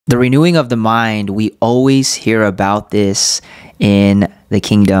The renewing of the mind, we always hear about this in the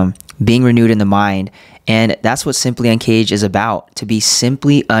kingdom, being renewed in the mind. And that's what Simply Uncaged is about, to be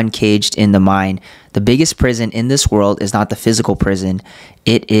simply uncaged in the mind. The biggest prison in this world is not the physical prison.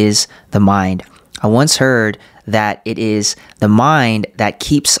 It is the mind. I once heard that it is the mind that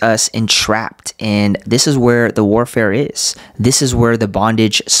keeps us entrapped. And this is where the warfare is. This is where the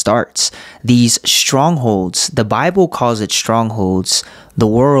bondage starts. These strongholds, the Bible calls it strongholds. The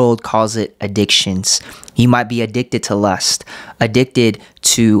world calls it addictions. You might be addicted to lust, addicted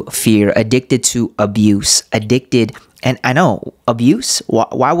to fear, addicted to abuse, addicted. And I know, abuse?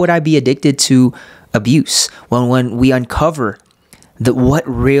 Why would I be addicted to abuse? When we uncover what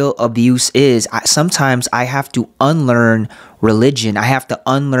real abuse is, sometimes I have to unlearn religion. I have to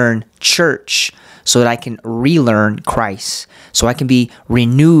unlearn church so that I can relearn Christ, so I can be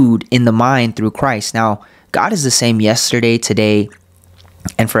renewed in the mind through Christ. Now, God is the same yesterday, today,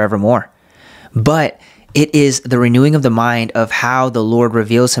 and forevermore. But it is the renewing of the mind of how the Lord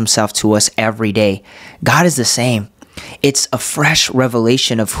reveals himself to us every day. God is the same. It's a fresh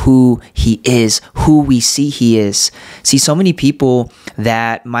revelation of who he is, who we see he is. See, so many people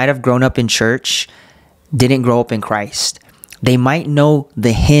that might have grown up in church didn't grow up in Christ. They might know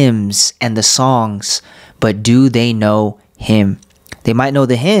the hymns and the songs, but do they know him? They might know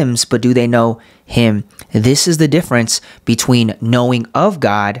the hymns, but do they know him? This is the difference between knowing of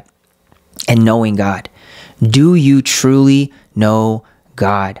God and knowing God. Do you truly know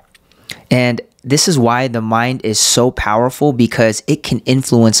God? And this is why the mind is so powerful, because it can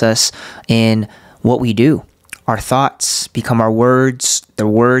influence us in what we do. Our thoughts become our words, the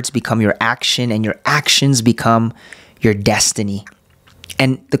words become your action, and your actions become your destiny.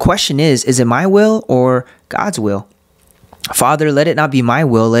 And the question is it my will or God's will? Father, let it not be my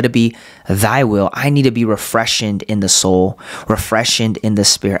will, let it be thy will. I need to be refreshed in the soul, refreshed in the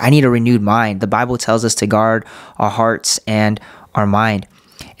spirit. I need a renewed mind. The Bible tells us to guard our hearts and our mind.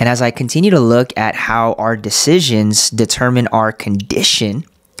 And as I continue to look at how our decisions determine our condition,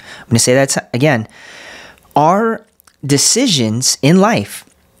 I'm going to say that again. Our decisions in life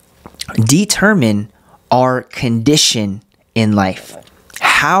determine our condition in life.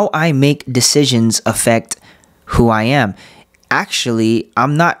 How I make decisions affect who I am. Actually,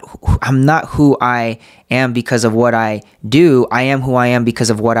 I'm not who I am because of what I do. I am who I am because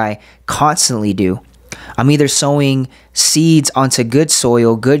of what I constantly do. I'm either sowing seeds onto good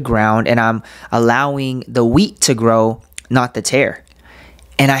soil, good ground, and I'm allowing the wheat to grow, not the tare.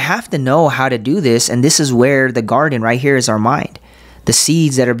 And I have to know how to do this. And this is where the garden right here is our mind. The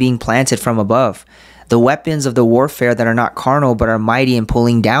seeds that are being planted from above. The weapons of the warfare that are not carnal, but are mighty in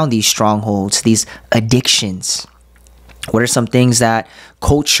pulling down these strongholds, these addictions. What are some things that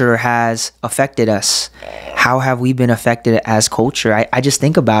culture has affected us? How have we been affected as culture? I just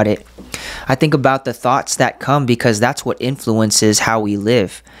think about it. I think about the thoughts that come, because that's what influences how we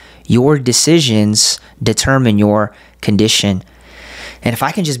live. Your decisions determine your condition. And if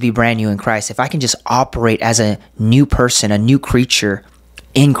I can just be brand new in Christ, if I can just operate as a new person, a new creature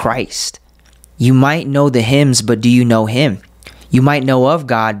in Christ, you might know the hymns, but do you know him? You might know of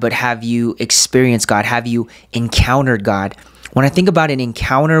God, but have you experienced God? Have you encountered God? When I think about an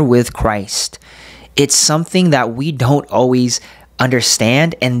encounter with Christ, it's something that we don't always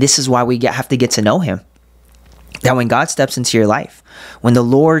understand, and this is why we have to get to know him. That when God steps into your life, when the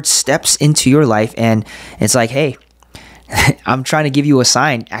Lord steps into your life and it's like, hey, I'm trying to give you a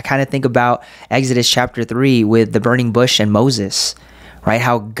sign. I kind of think about Exodus chapter 3 with the burning bush and Moses, right?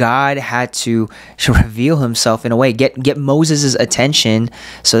 How God had to reveal himself in a way, get Moses' attention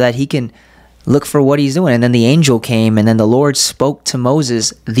so that he can look for what he's doing. And then the angel came, and then the Lord spoke to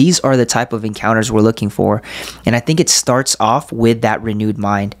Moses. These are the type of encounters we're looking for. And I think it starts off with that renewed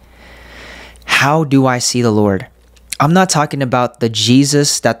mind. How do I see the Lord? I'm not talking about the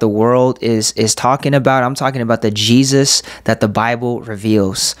Jesus that the world is talking about. I'm talking about the Jesus that the Bible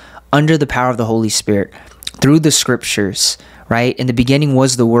reveals under the power of the Holy Spirit through the scriptures, right? In the beginning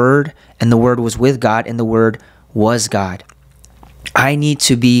was the Word, and the Word was with God, and the Word was God. I need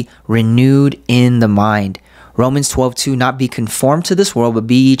to be renewed in the mind. Romans 12:2, not be conformed to this world, but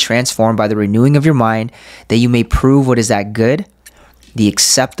be ye transformed by the renewing of your mind, that you may prove what is that good, the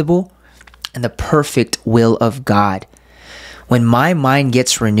acceptable, and the perfect will of God. When my mind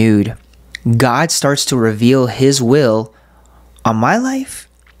gets renewed, God starts to reveal his will on my life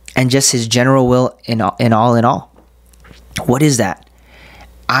and just his general will in all. What is that?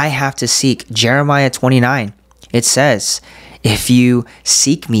 I have to seek. Jeremiah 29, it says, if you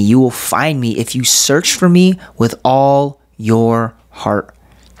seek me, you will find me if you search for me with all your heart.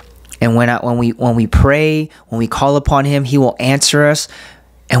 And when we pray, when we call upon him, he will answer us.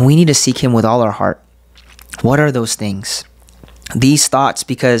 And we need to seek him with all our heart. What are those things? These thoughts,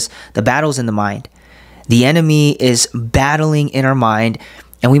 because the battle's in the mind. The enemy is battling in our mind,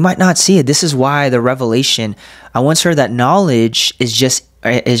 and we might not see it. This is why the revelation, I once heard that knowledge is just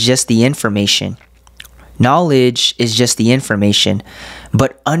the information. Knowledge is just the information.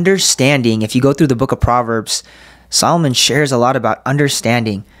 But understanding, if you go through the book of Proverbs, Solomon shares a lot about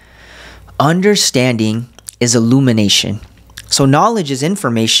understanding. Understanding is illumination. So knowledge is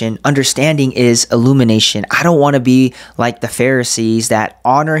information. Understanding is illumination. I don't want to be like the Pharisees that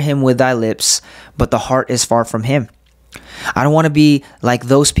honor him with thy lips, but the heart is far from him. I don't want to be like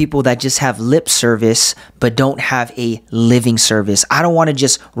those people that just have lip service, but don't have a living service. I don't want to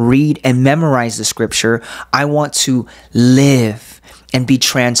just read and memorize the scripture. I want to live and be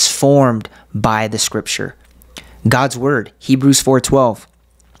transformed by the scripture. God's word, Hebrews 4:12,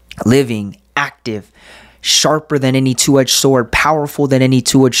 living, active, sharper than any two-edged sword, powerful than any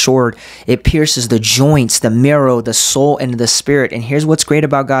two-edged sword. It pierces the joints, the marrow, the soul, and the spirit. And here's what's great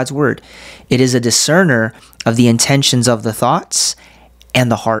about God's word. It is a discerner of the intentions of the thoughts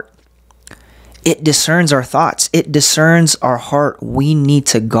and the heart. It discerns our thoughts. It discerns our heart. We need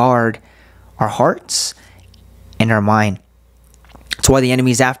to guard our hearts and our mind. That's why the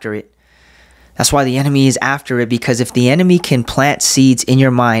enemy is after it. That's why the enemy is after it, because if the enemy can plant seeds in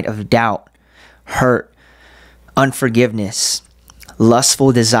your mind of doubt, hurt, unforgiveness,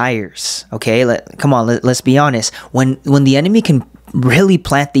 lustful desires, okay, let's be honest. When the enemy can really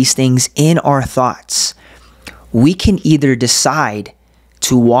plant these things in our thoughts, we can either decide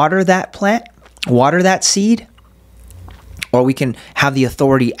to water that plant, water that seed, or we can have the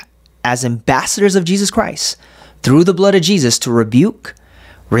authority as ambassadors of Jesus Christ through the blood of Jesus to rebuke,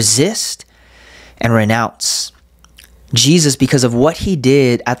 resist, and renounce. Jesus, because of what he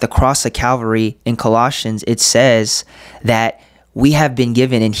did at the cross of Calvary in Colossians, it says that we have been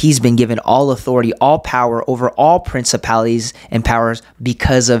given, and he's been given all authority, all power over all principalities and powers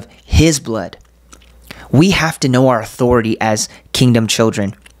because of his blood. We have to know our authority as kingdom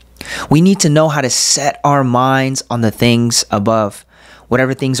children. We need to know how to set our minds on the things above.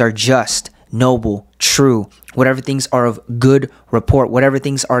 Whatever things are just, noble, true, whatever things are of good report, whatever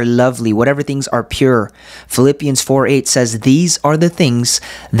things are lovely, whatever things are pure. Philippians 4:8 says, these are the things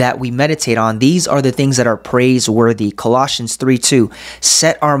that we meditate on. These are the things that are praiseworthy. Colossians 3:2,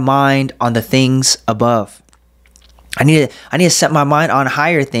 set our mind on the things above. I need to set my mind on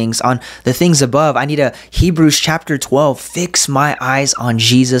higher things, on the things above. I need to, Hebrews chapter 12, fix my eyes on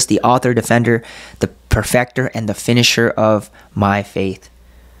Jesus, the author, defender, the perfecter, and the finisher of my faith.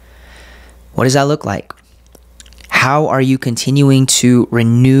 What does that look like? How are you continuing to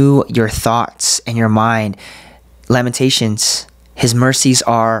renew your thoughts and your mind? Lamentations, his mercies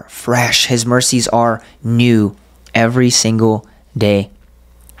are fresh. His mercies are new every single day.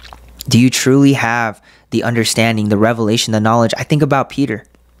 Do you truly have the understanding, the revelation, the knowledge? I think about Peter.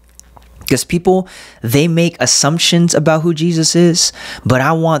 Because people, they make assumptions about who Jesus is, but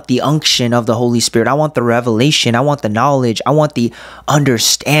I want the unction of the Holy Spirit. I want the revelation. I want the knowledge. I want the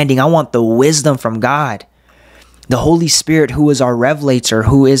understanding. I want the wisdom from God. The Holy Spirit, who is our revelator,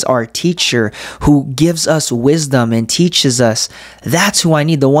 who is our teacher, who gives us wisdom and teaches us. That's who I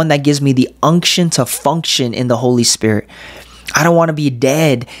need, the one that gives me the unction to function in the Holy Spirit. I don't want to be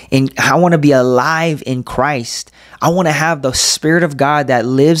dead, I want to be alive in Christ. I want to have the Spirit of God that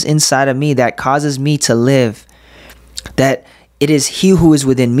lives inside of me, that causes me to live. That it is he who is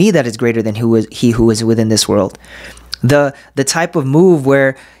within me that is greater than he who is within this world. The type of move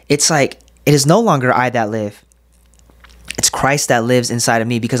where it's like, it is no longer I that live. It's Christ that lives inside of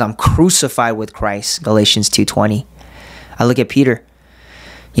me because I'm crucified with Christ. Galatians 2:20. I look at Peter.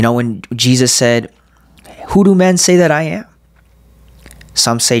 You know, when Jesus said, who do men say that I am?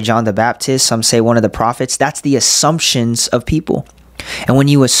 Some say John the Baptist, some say one of the prophets. That's the assumptions of people. And when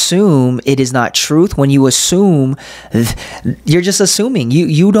you assume it is not truth, when you assume, you're just assuming.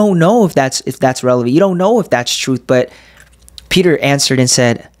 You don't know if that's relevant. You don't know if that's truth. But Peter answered and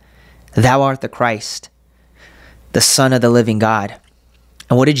said, thou art the Christ, the Son of the living God.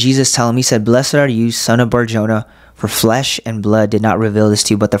 And what did Jesus tell him? He said, blessed are you, son of Barjona, for flesh and blood did not reveal this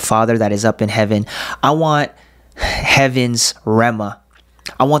to you, but the Father that is up in heaven. I want heaven's rema.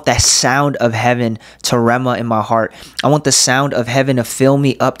 I want that sound of heaven to rema in my heart. I want the sound of heaven to fill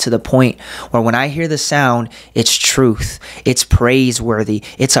me up to the point where when I hear the sound, it's truth. It's praiseworthy.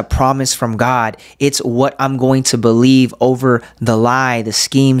 It's a promise from God. It's what I'm going to believe over the lie, the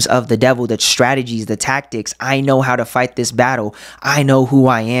schemes of the devil, the strategies, the tactics. I know how to fight this battle. I know who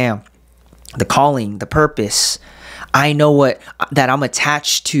I am, the calling, the purpose. I know that I'm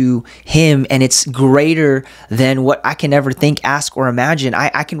attached to him, and it's greater than what I can ever think, ask, or imagine.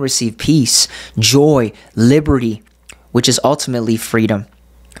 I can receive peace, joy, liberty, which is ultimately freedom.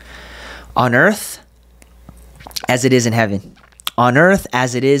 On earth as it is in heaven. On earth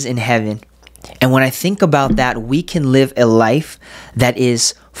as it is in heaven. And when I think about that, we can live a life that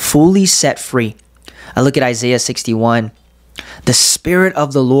is fully set free. I look at Isaiah 61. The Spirit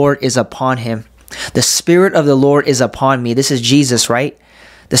of the Lord is upon him. The Spirit of the Lord is upon me. This is Jesus, right?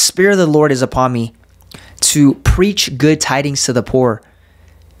 The Spirit of the Lord is upon me to preach good tidings to the poor,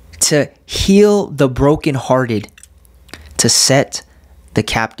 to heal the brokenhearted, to set the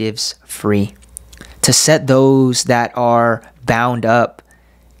captives free, to set those that are bound up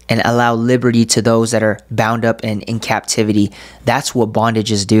and allow liberty to those that are bound up and in captivity. That's what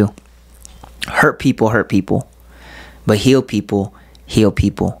bondages do. Hurt people, but heal people, heal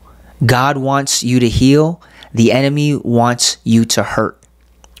people. God wants you to heal. The enemy wants you to hurt.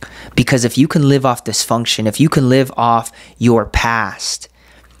 Because if you can live off dysfunction, if you can live off your past,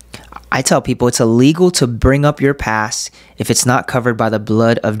 I tell people it's illegal to bring up your past if it's not covered by the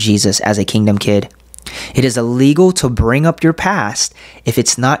blood of Jesus as a kingdom kid. It is illegal to bring up your past if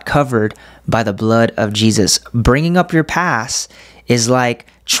it's not covered by the blood of Jesus. Bringing up your past is like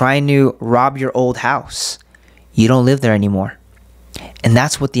trying to rob your old house. You don't live there anymore. And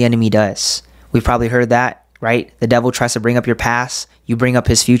that's what the enemy does. We've probably heard that, right? The devil tries to bring up your past. You bring up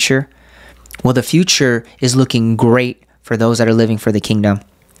his future. Well, the future is looking great for those that are living for the kingdom.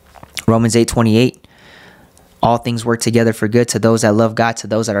 Romans 8:28. All things work together for good to those that love God, to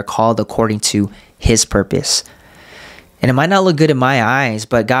those that are called according to his purpose. And it might not look good in my eyes,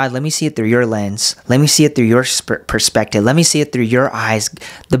 but God, let me see it through your lens. Let me see it through your perspective. Let me see it through your eyes.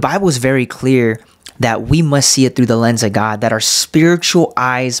 The Bible is very clear that we must see it through the lens of God, that our spiritual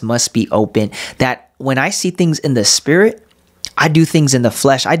eyes must be open, that when I see things in the spirit, I do things in the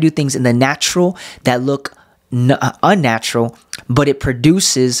flesh. I do things in the natural that look unnatural, but it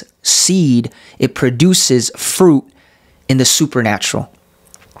produces seed. It produces fruit in the supernatural.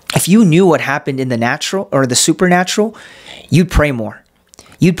 If you knew what happened in the natural or the supernatural, you'd pray more.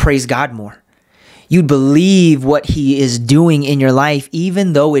 You'd praise God more. You'd believe what he is doing in your life,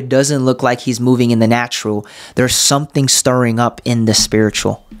 even though it doesn't look like he's moving in the natural. There's something stirring up in the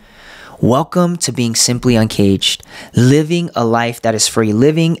spiritual. Welcome to being simply uncaged, living a life that is free,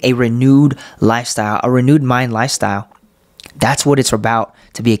 living a renewed lifestyle, a renewed mind lifestyle. That's what it's about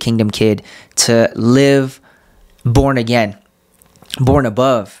to be a kingdom kid, to live born again. Born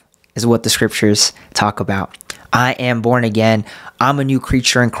above is what the scriptures talk about. I am born again. I'm a new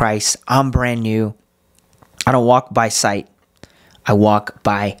creature in Christ. I'm brand new. I don't walk by sight. I walk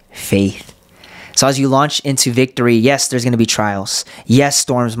by faith. So as you launch into victory, yes, there's going to be trials. Yes,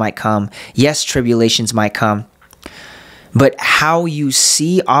 storms might come. Yes, tribulations might come. But how you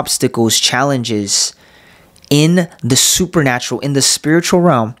see obstacles, challenges in the supernatural, in the spiritual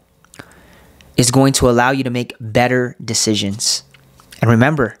realm, is going to allow you to make better decisions. And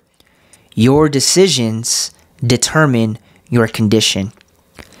remember, your decisions determine your condition.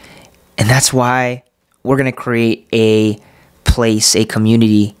 And that's why we're going to create a place, a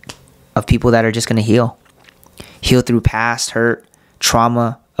community of people that are just going to heal. Heal through past hurt,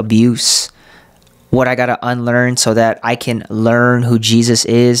 trauma, abuse. What I got to unlearn so that I can learn who Jesus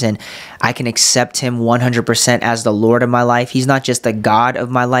is and I can accept him 100% as the Lord of my life. He's not just the God of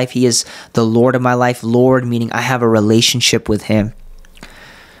my life. He is the Lord of my life. Lord, meaning I have a relationship with him.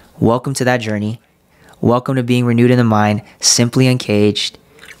 Welcome to that journey. Welcome to being renewed in the mind, simply uncaged,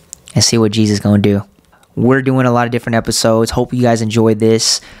 and see what Jesus is going to do. We're doing a lot of different episodes. Hope you guys enjoyed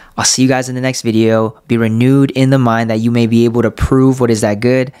this. I'll see you guys in the next video. Be renewed in the mind that you may be able to prove what is that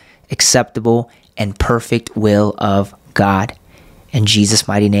good, acceptable, and perfect will of God. In Jesus'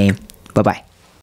 mighty name. Bye-bye.